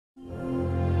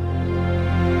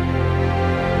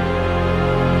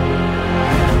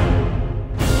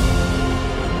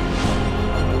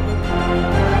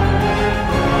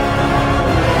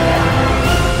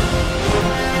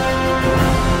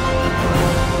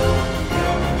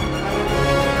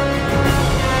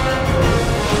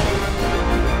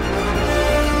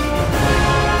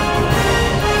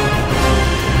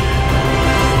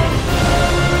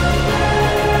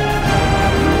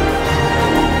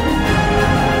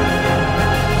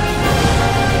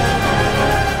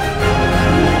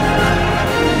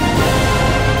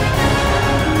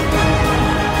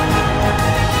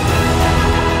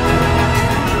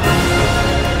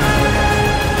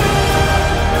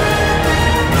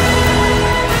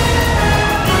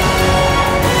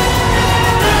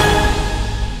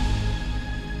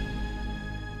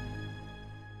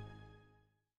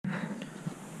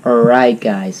Alright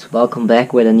guys, welcome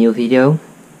back with a new video.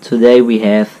 Today we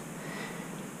have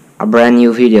a brand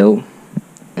new video.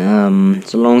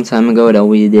 It's a long time ago that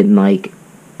we did like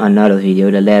another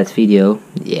video, the last video.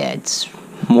 Yeah, it's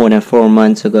more than 4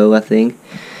 months ago I think.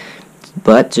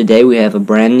 But today we have a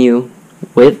brand new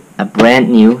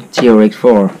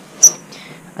TRX4,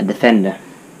 a Defender.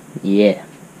 Yeah.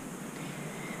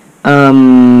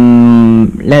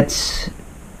 Let's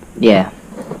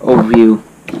overview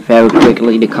very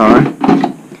quickly the car.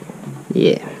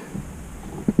 Yeah,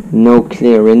 no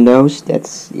clear windows.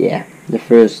 That's the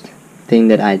first thing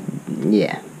that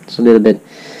it's a little bit,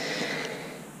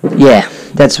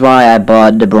 that's why I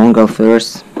bought the Bronco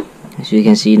first. As you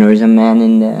can see, there is a man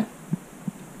in there,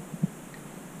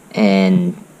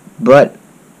 but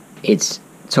it's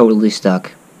totally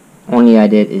stuck. Only I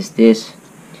did is this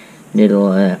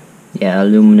little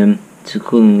aluminum to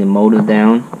cooling the motor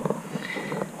down.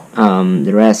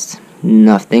 The rest,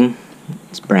 nothing.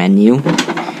 It's brand new.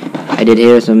 I did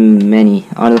here many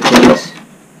other things.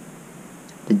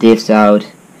 The diffs out,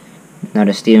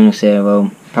 another steering servo,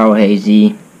 power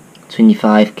hazy,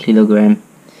 25 kilogram.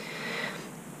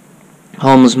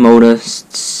 Holmes motor,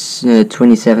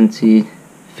 2070,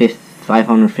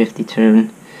 550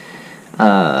 turn.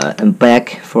 And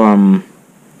back from,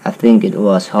 I think it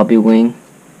was Hobby Wing.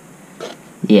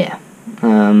 Yeah.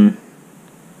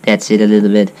 That's it a little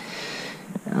bit.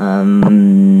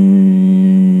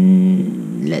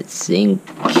 Let's think.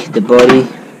 The body,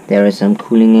 there is some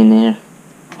cooling in there,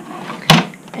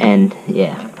 and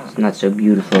it's not so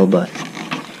beautiful, but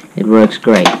it works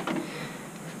great.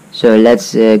 So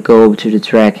let's go to the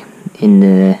track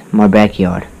in my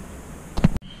backyard.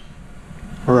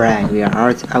 Alright, we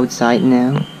are outside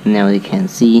now. Now you can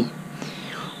see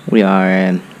we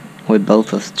are with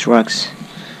both of the trucks,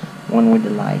 one with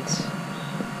the lights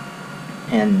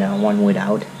and one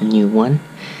without, a new one.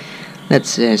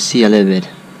 Let's see a little bit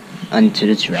onto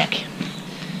the track.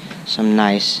 Some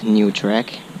nice new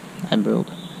track I broke.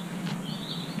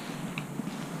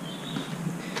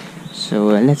 So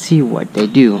let's see what they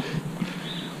do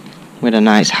with a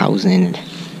nice house in it.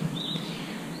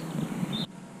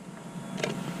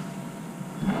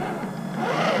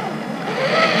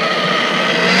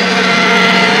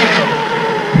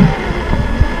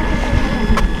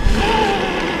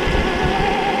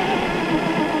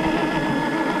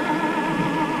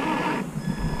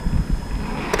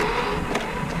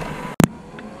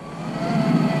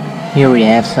 Here we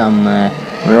have some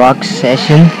rock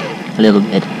session, a little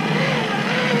bit.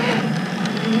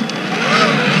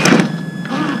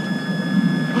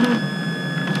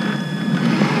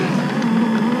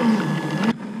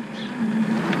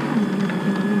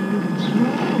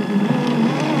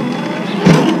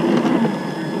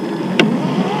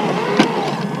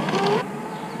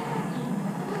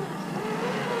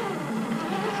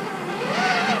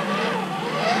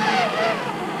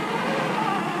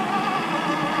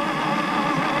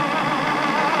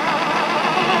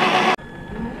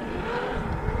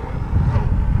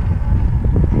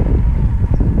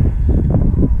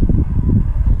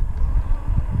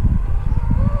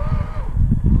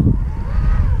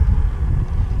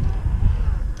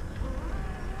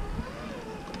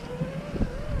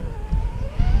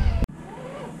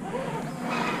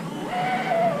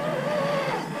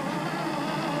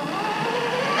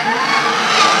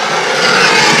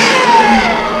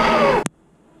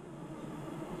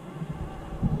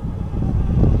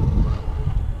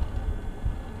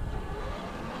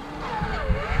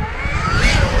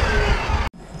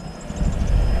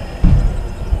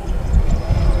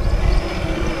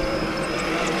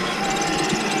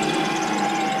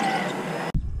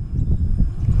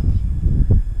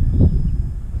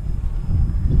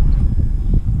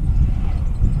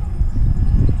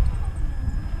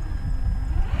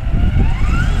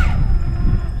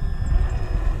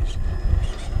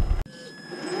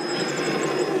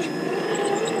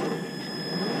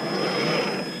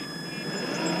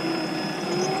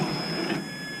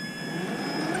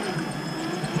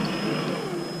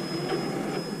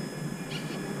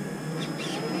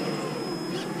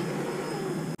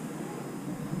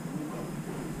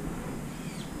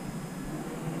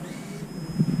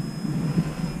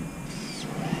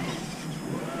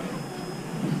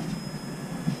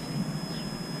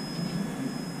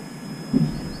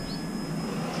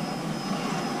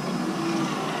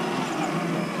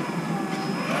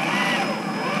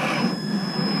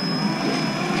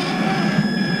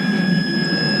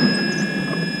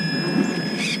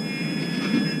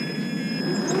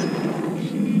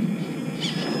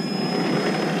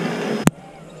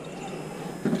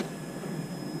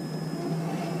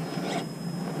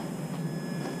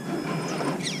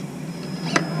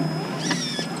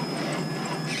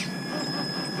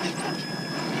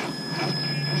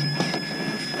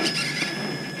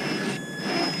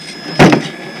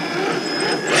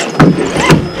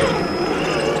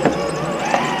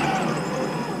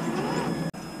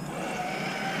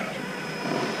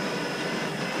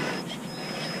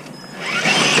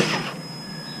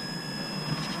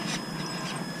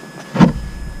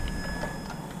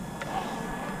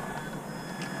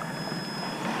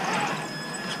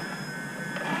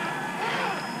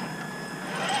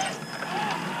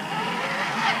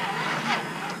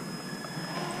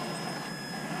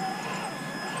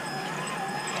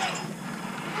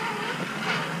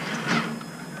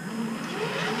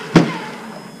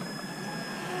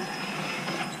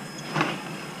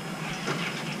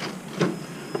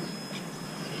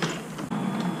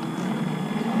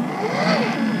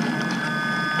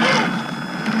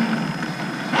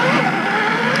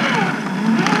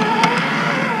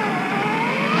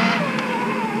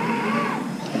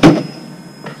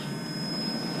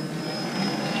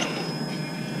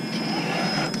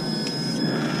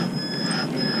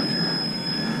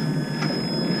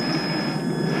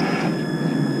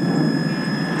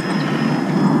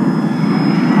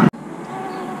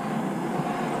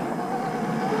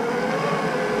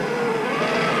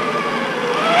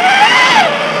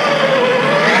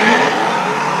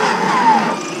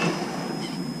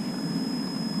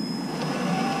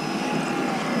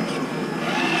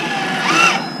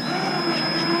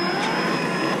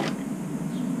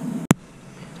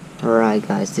 Alright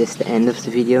guys, this is the end of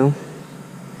the video.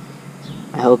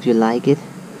 I hope you like it,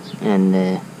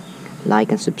 and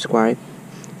like and subscribe.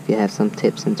 If you have some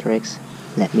tips and tricks,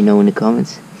 let me know in the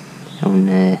comments,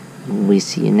 and we'll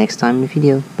see you next time in the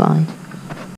video. Bye.